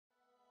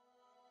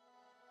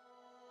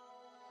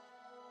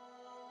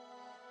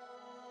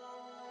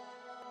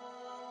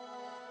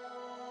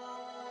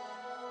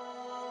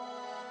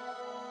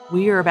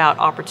We are about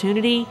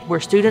opportunity where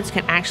students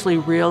can actually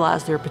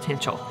realize their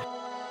potential.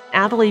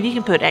 I believe you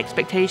can put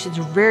expectations,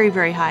 very,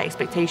 very high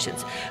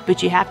expectations,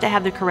 but you have to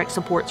have the correct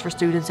supports for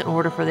students in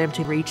order for them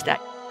to reach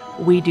that.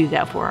 We do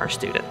that for our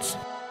students.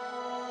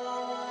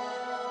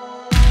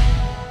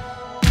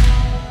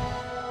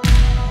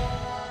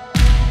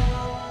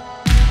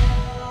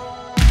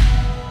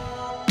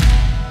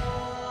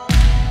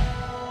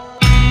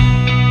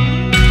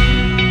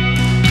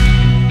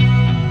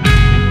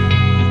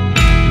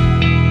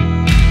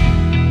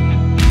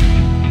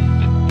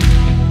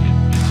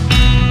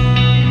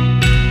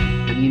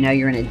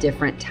 You're in a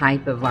different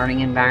type of learning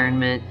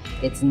environment.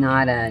 It's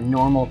not a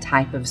normal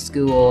type of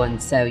school,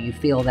 and so you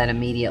feel that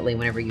immediately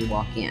whenever you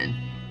walk in.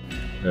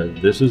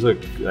 This is a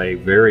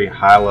very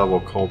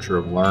high-level culture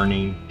of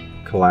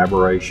learning,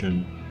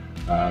 collaboration,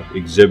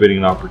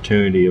 exhibiting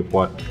opportunity of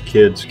what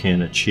kids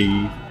can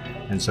achieve.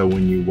 And so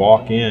when you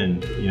walk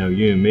in,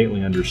 you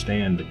immediately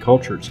understand the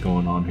culture that's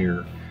going on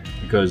here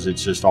because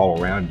it's just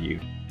all around you.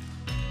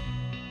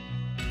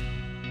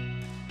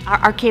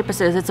 Our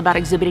campuses, it's about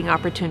exhibiting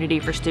opportunity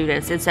for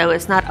students, and so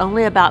it's not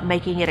only about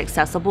making it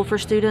accessible for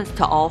students,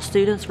 to all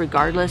students,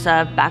 regardless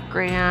of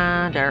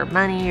background or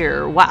money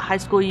or what high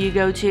school you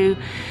go to,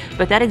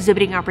 but that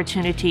exhibiting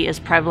opportunity is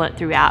prevalent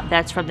throughout.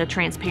 That's from the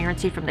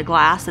transparency from the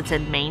glass that's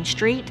in Main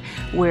Street,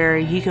 where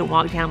you can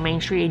walk down Main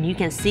Street and you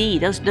can see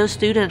those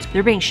students,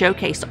 they're being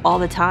showcased all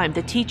the time.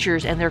 The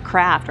teachers and their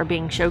craft are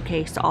being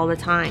showcased all the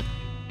time.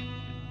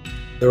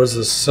 There was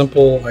this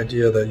simple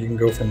idea that you can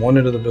go from one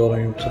end of the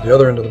building to the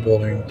other end of the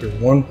building through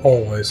one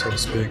hallway, so to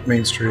speak,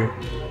 Main Street,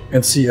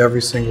 and see every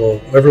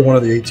one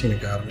of the 18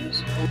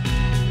 academies.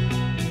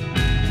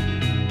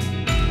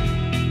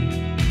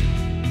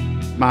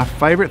 My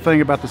favorite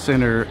thing about the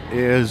center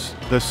is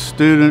the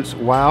students'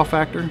 wow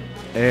factor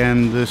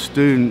and the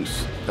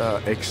students'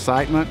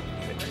 excitement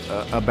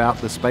about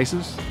the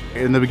spaces.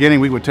 In the beginning,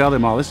 we would tell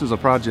them, "Oh, this is a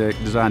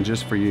project designed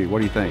just for you. What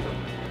do you think?"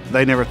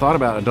 They never thought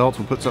about adults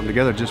would put something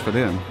together just for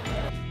them.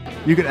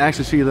 You could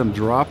actually see them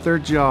drop their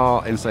jaw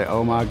and say,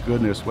 "Oh my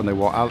goodness," when they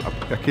walk.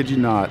 I kid you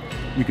not,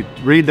 you could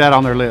read that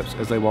on their lips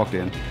as they walked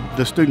in.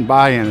 The student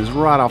buy-in is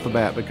right off the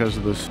bat because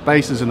of the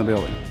spaces in the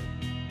building.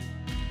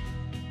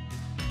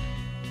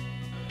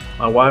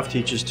 My wife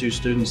teaches 2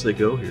 students that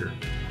go here,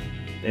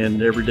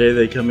 and every day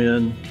they come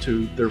in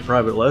to their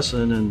private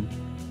lesson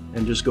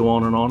and just go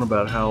on and on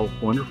about how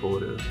wonderful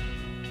it is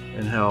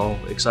and how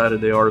excited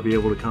they are to be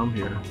able to come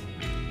here.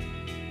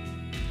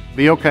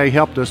 BOK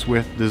helped us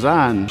with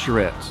design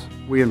charrettes.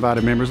 We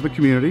invited members of the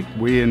community,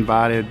 we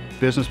invited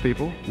business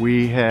people,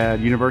 we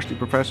had university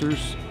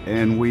professors,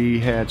 and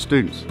we had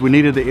students. We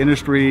needed the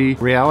industry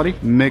reality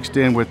mixed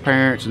in with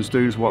parents and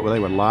students what they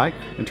would like,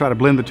 and try to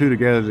blend the two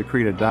together to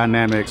create a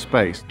dynamic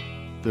space.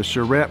 The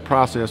charrette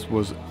process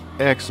was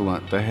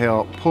excellent to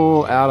help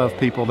pull out of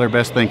people their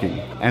best thinking,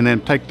 and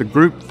then take the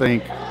group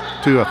think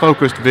to a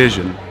focused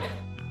vision.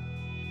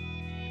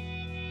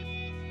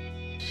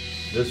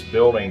 This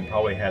building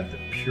probably had the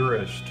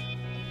purest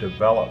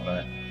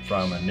development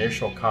from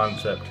initial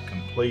concept to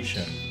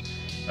completion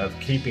of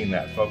keeping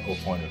that focal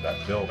point of that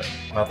building.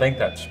 I think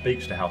that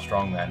speaks to how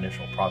strong that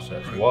initial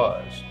process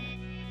was.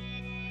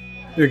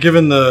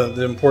 Given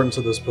the importance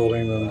of this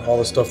building and all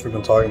the stuff we've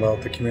been talking about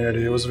with the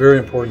community, it was very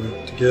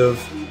important to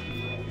give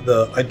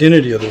the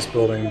identity of this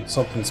building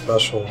something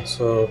special.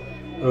 So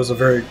it was a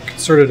very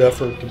concerted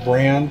effort to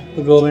brand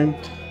the building.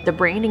 The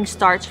branding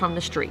starts from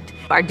the street.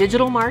 Our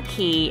digital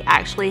marquee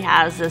actually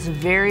has this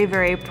very,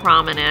 very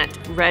prominent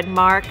red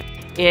mark.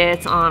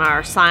 It's on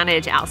our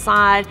signage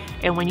outside,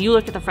 and when you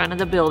look at the front of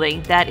the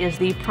building, that is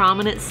the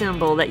prominent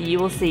symbol that you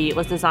will see. It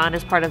was designed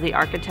as part of the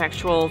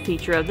architectural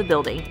feature of the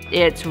building.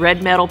 It's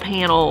red metal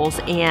panels,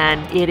 and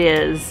it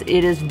is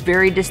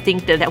very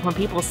distinctive that when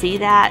people see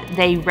that,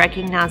 they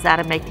recognize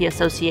that and make the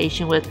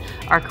association with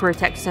our Career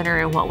Tech Center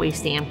and what we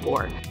stand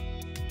for.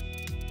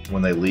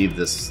 When they leave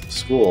this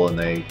school and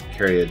they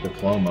carry a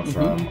diploma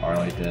from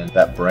Arlington,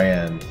 that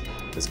brand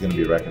is going to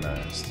be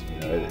recognized.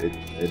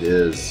 It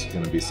is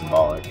going to be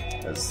symbolic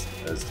as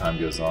time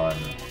goes on.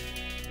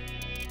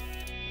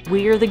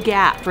 We are the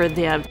gap for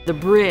them, the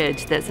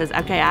bridge that says,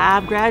 okay,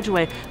 I've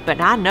graduated,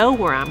 but I know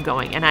where I'm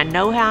going and I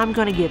know how I'm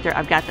going to get there.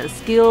 I've got the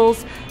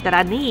skills that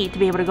I need to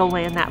be able to go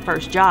land that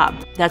first job.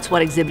 That's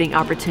what exhibiting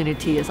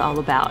opportunity is all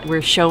about.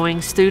 We're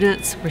showing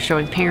students, we're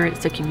showing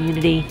parents, the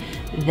community,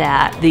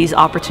 that these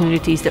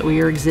opportunities that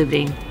we are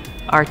exhibiting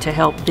are to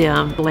help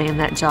them land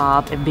that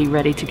job and be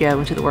ready to go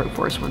into the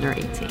workforce when they're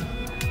 18.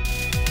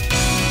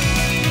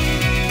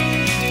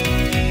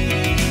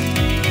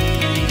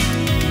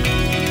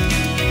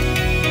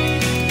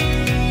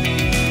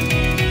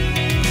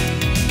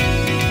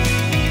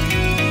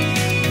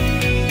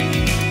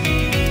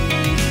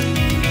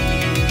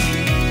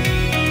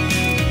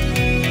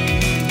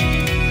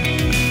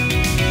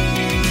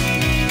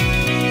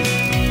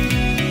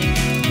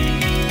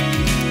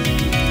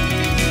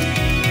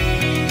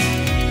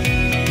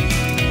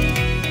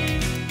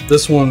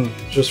 This one,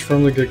 just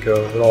from the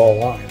get-go, it all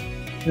aligned.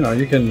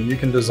 You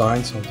can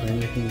design something,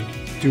 you can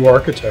do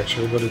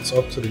architecture, but it's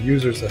up to the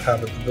users that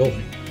habit the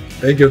building.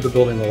 They give the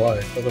building the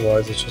life.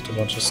 Otherwise, it's just a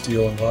bunch of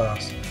steel and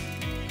glass.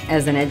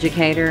 As an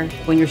educator,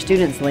 when your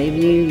students leave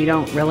you, you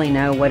don't really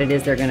know what it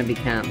is they're going to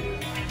become.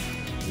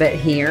 But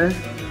here,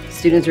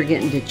 students are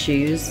getting to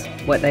choose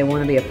what they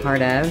want to be a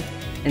part of,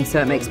 and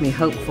so it makes me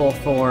hopeful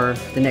for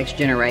the next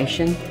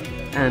generation,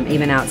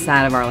 even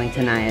outside of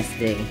Arlington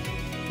ISD,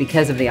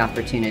 because of the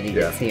opportunity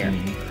that's here.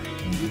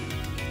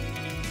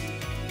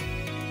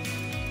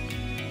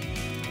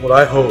 What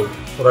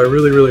I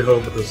really, really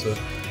hope is that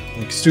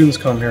when students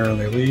come here and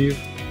they leave,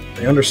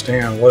 they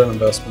understand what an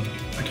investment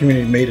the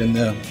community made in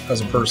them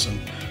as a person.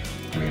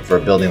 I mean, for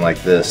a building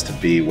like this to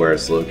be where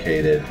it's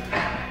located,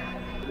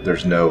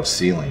 there's no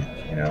ceiling.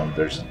 You know,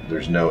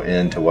 there's no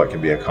end to what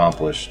can be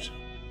accomplished.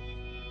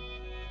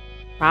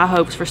 My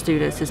hopes for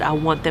students is I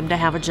want them to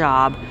have a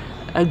job,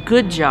 a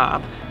good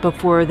job,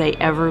 before they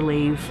ever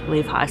leave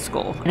high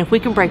school. And if we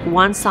can break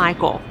one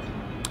cycle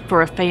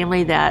for a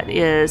family that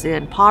is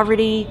in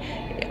poverty,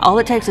 all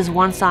it takes is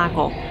one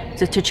cycle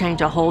to change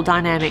a whole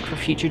dynamic for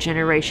future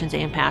generations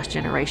and past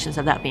generations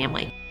of that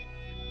family.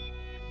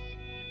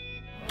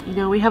 You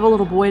know, we have a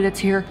little boy that's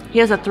here. He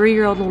has a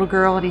 3-year-old little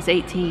girl and he's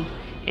 18,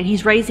 and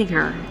he's raising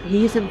her.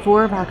 He's in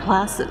 4 of our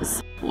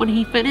classes. When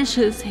he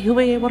finishes, he'll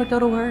be able to go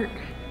to work.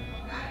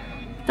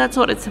 That's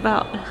what it's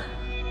about.